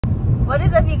What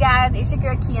is up, you guys? It's your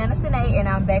girl Kiana Sanae, and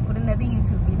I'm back with another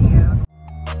YouTube video.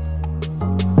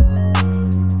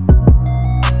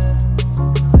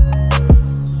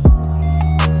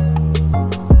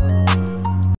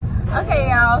 Okay,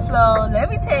 y'all, so let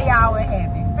me tell y'all what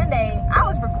happened. Monday, I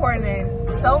was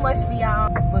recording so much for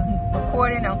y'all. Was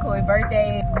recording on Chloe's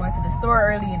birthday, going to the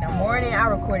store early in the morning. I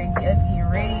recorded us getting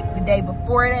ready. The day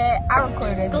before that, I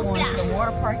recorded us going to the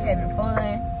water park having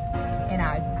fun, and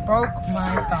I broke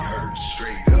my phone.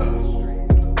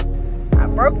 I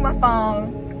broke my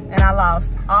phone, and I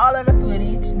lost all of the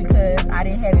footage because I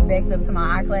didn't have it backed up to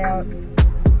my iCloud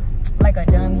like a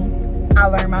dummy. I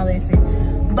learned my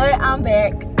lesson, but I'm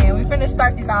back, and we're finna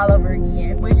start this all over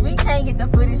again, which we can't get the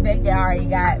footage back that I already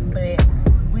got, but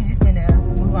we just finna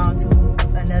move on to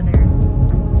another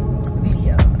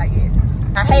video, I guess.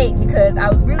 I hate because I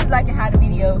was really liking how the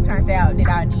video turned out that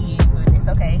I did, but it's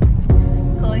okay.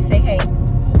 Chloe say hey.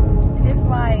 It's just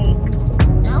like,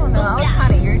 I don't know, I was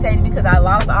kind of irritated because I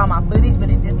lost all my footage, but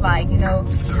it's just like, you know,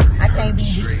 I can't be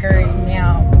discouraged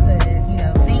now because, you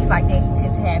know, things like that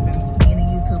tend to happen being a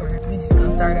YouTuber. We just gonna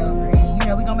start over, and you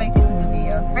know, we gonna make this a new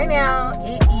video. Right now,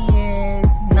 it is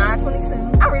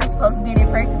 9:22. I'm really supposed to be in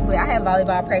practice, but I have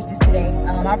volleyball practice today.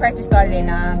 My practice started at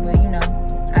 9, but you know,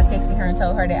 I texted her and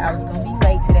told her that I was gonna be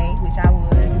late today, which I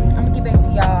was. I'm gonna get back to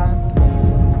y'all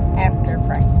after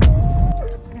practice.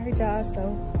 Alright, y'all, so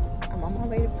I'm on my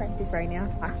way to practice right now.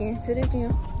 Walking to the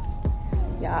gym.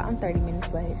 Y'all, I'm 30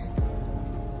 minutes late.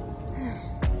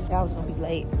 Y'all was gonna be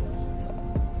late, so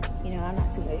you know, I'm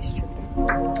not too late tripping.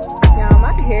 Y'all,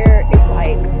 my hair is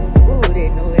like, ooh,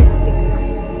 that noise.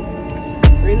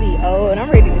 Really old, and I'm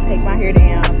ready to take my hair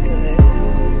down because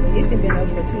it's been up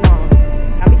for too long.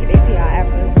 I'm gonna get back to y'all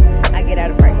after I get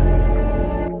out of practice.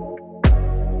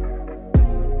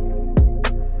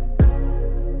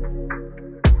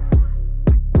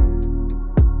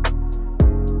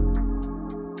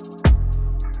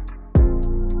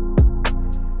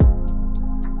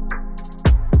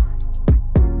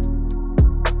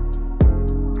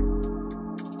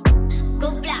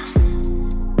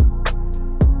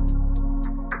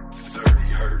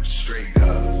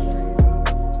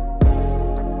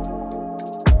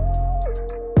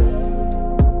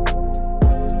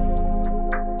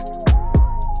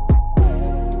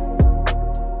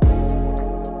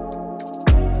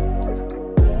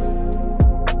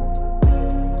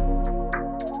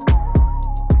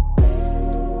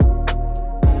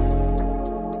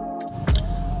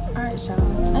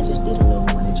 I just did a little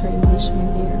morning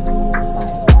transition there. It's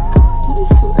like, when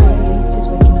it's too early, just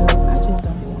waking up, I just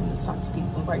don't want to talk to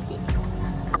people right there.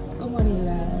 Good morning, you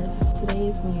guys. Today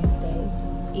is Wednesday.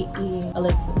 It is,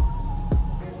 Alexa,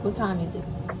 what time is it?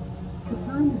 The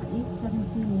time is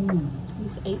 8:17 a.m.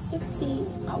 It's 8:17.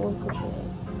 I woke up at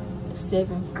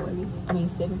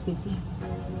 7:50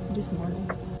 this morning.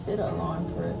 I set an alarm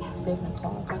for 7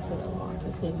 o'clock. I set an alarm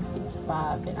for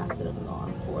 7:55, and I set an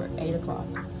alarm for 8 o'clock.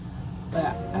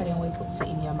 But I didn't wake up to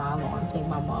any of my alarm. I think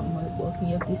my mom woke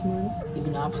me up this morning,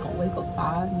 even though I was gonna wake up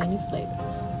 5 minutes later.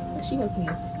 But she woke me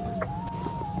up this morning.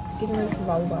 Getting ready for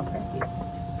volleyball practice.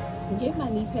 I get my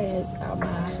knee pads out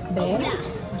my bag.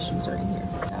 My shoes are in here.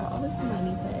 I always put my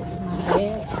knee pads in my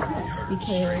bag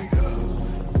because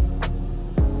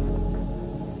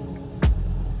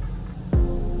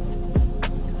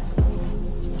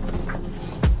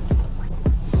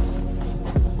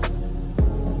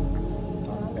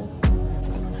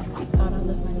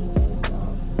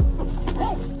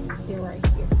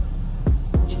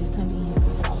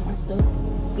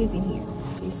is in here.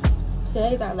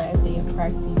 Today's our last day of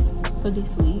practice for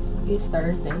this week. It's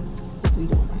Thursday. What we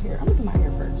doing my hair? I'm gonna do my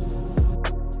hair first.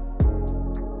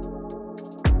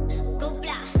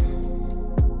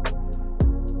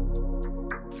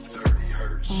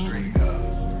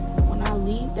 When I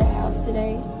leave the house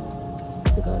today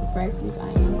to go to practice, I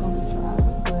am gonna be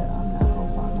driving, but I'm not gonna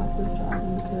find myself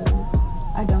driving because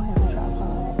I don't have a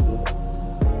tripod yet.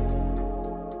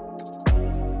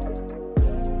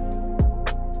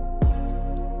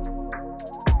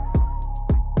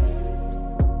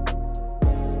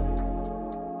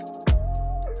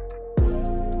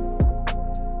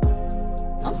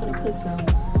 Put some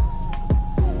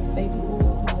baby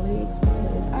oil on my legs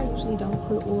because I usually don't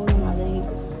put oil on my legs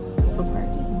for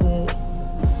practice, but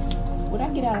when I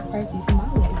get out of practice, my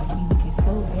legs be looking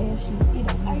so ashy. It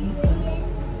don't make me fun.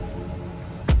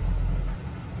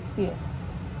 Yeah.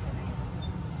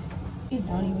 It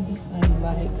don't even be funny,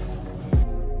 like.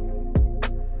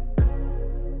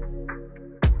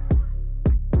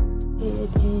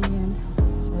 And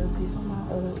rub this on my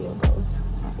other elbows.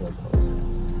 My elbows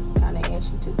kind of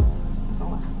ashy too.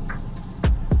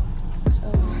 So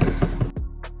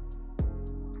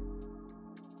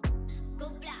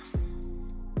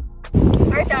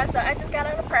Alright y'all, so I just got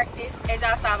out of practice. As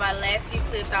y'all saw my last few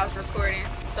clips I was recording.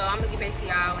 So I'm gonna get back to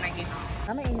y'all when I get home.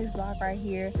 I'm gonna end this vlog right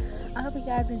here. I hope you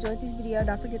guys enjoyed this video.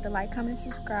 Don't forget to like, comment,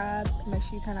 and subscribe. Make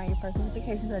sure you turn on your post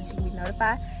notifications so that you can be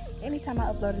notified anytime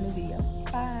I upload a new video.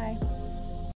 Bye.